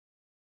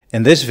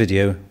In this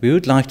video, we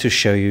would like to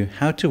show you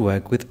how to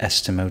work with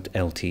Estimote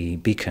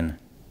LTE Beacon.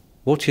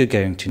 What you're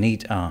going to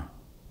need are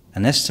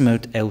an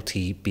Estimote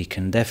LTE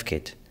Beacon dev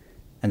kit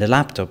and a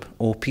laptop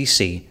or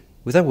PC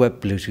with a web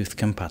Bluetooth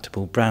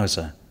compatible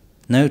browser.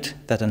 Note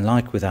that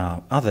unlike with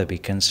our other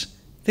beacons,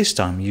 this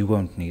time you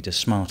won't need a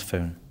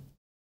smartphone.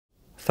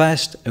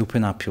 First,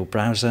 open up your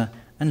browser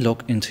and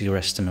log into your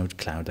Estimote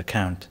Cloud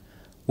account.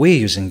 We're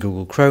using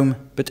Google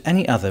Chrome, but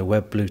any other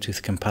web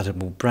Bluetooth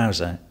compatible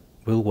browser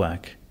will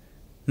work.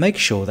 Make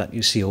sure that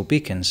you see your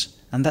beacons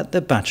and that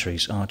the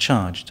batteries are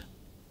charged.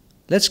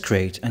 Let's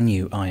create a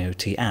new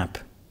IoT app.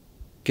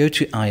 Go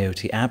to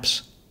IoT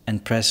Apps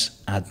and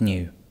press Add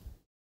New.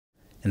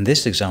 In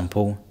this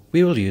example,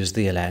 we will use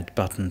the alert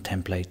button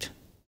template.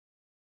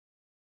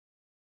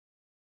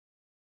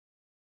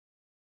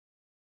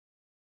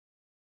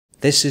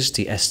 This is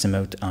the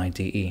Estimote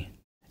IDE.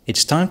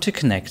 It's time to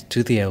connect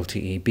to the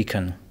LTE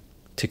beacon.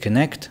 To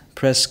connect,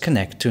 press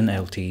Connect to an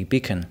LTE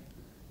beacon.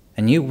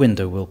 A new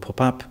window will pop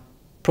up,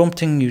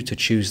 prompting you to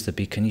choose the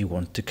beacon you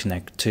want to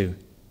connect to.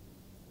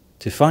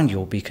 To find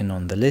your beacon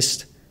on the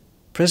list,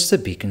 press the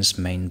beacon's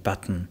main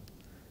button.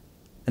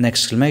 An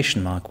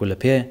exclamation mark will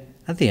appear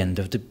at the end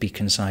of the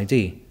beacon's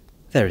ID.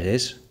 There it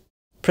is.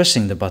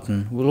 Pressing the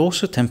button will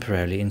also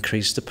temporarily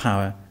increase the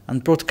power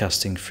and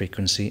broadcasting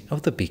frequency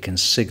of the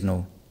beacon's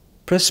signal.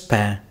 Press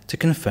Pair to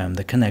confirm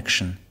the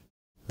connection.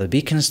 The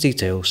beacon's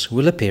details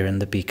will appear in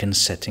the beacon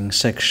settings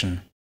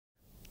section.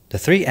 The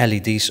three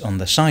LEDs on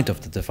the side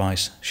of the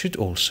device should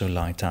also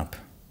light up.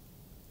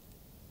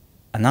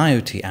 An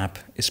IoT app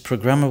is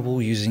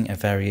programmable using a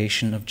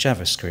variation of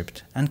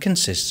JavaScript and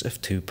consists of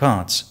two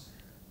parts: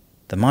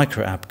 the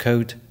micro app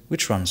code,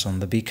 which runs on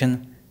the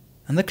beacon,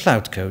 and the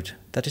cloud code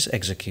that is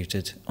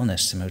executed on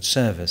Estimote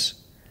servers.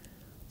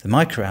 The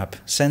micro app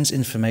sends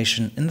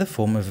information in the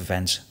form of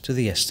events to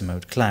the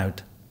Estimote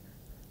Cloud.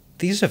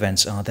 These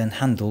events are then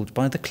handled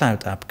by the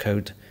cloud app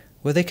code,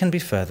 where they can be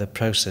further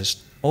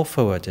processed or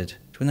forwarded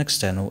to an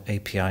external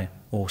API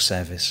or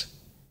service.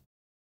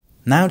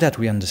 Now that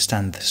we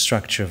understand the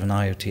structure of an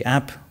IoT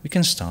app, we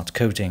can start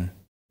coding.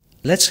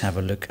 Let's have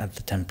a look at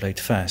the template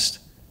first.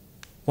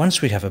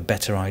 Once we have a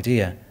better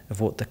idea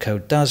of what the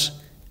code does,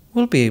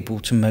 we'll be able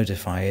to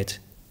modify it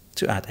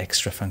to add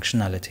extra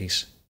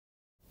functionalities.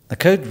 The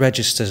code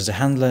registers the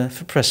handler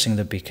for pressing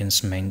the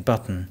beacon's main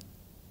button.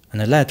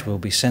 An alert will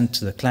be sent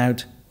to the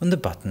cloud when the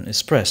button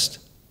is pressed.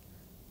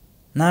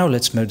 Now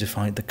let's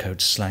modify the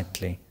code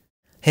slightly.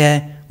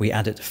 Here we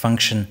added a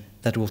function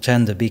that will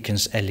turn the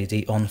beacon's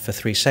LED on for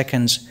 3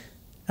 seconds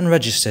and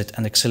registered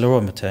an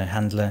accelerometer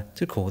handler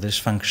to call this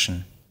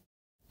function.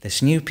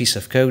 This new piece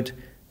of code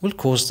will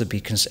cause the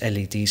beacon's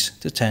LEDs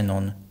to turn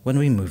on when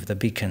we move the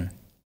beacon.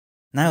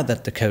 Now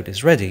that the code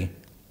is ready,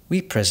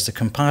 we press the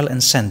Compile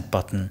and Send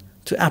button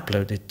to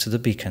upload it to the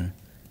beacon.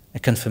 A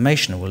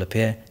confirmation will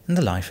appear in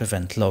the live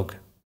event log.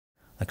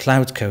 The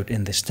cloud code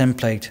in this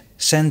template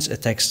sends a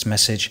text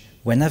message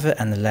whenever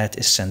an alert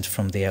is sent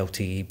from the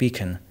LTE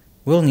beacon.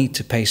 We'll need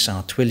to paste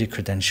our Twilio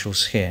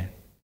credentials here.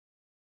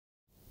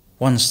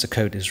 Once the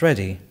code is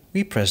ready,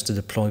 we press the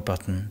Deploy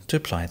button to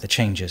apply the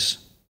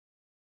changes.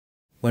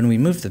 When we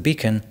move the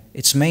beacon,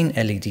 its main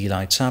LED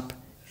lights up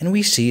and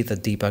we see the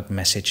debug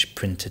message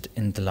printed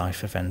in the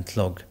live event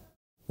log.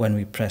 When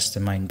we press the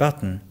main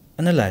button,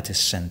 an alert is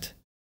sent.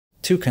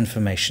 2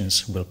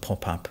 confirmations will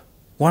pop up,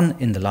 one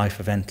in the live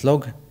event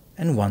log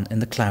and one in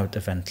the cloud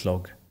event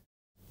log.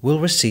 We'll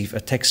receive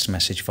a text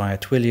message via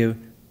Twilio,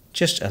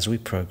 just as we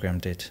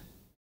programmed it.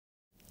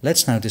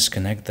 Let's now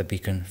disconnect the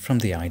beacon from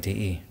the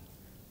IDE.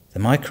 The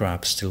micro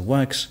app still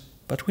works,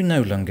 but we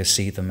no longer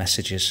see the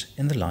messages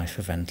in the live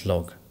event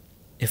log.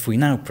 If we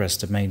now press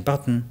the main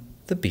button,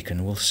 the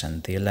beacon will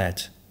send the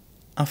alert.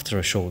 After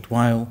a short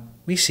while,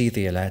 we see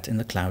the alert in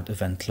the cloud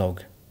event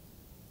log.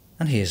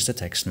 And here's the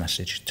text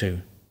message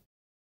too.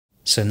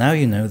 So now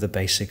you know the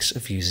basics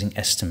of using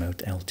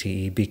Estimote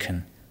LTE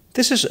Beacon.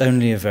 This is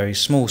only a very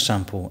small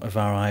sample of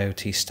our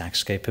IoT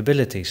stack's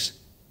capabilities.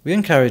 We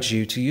encourage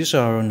you to use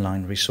our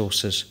online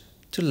resources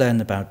to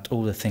learn about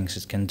all the things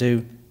it can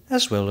do,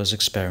 as well as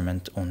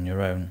experiment on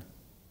your own.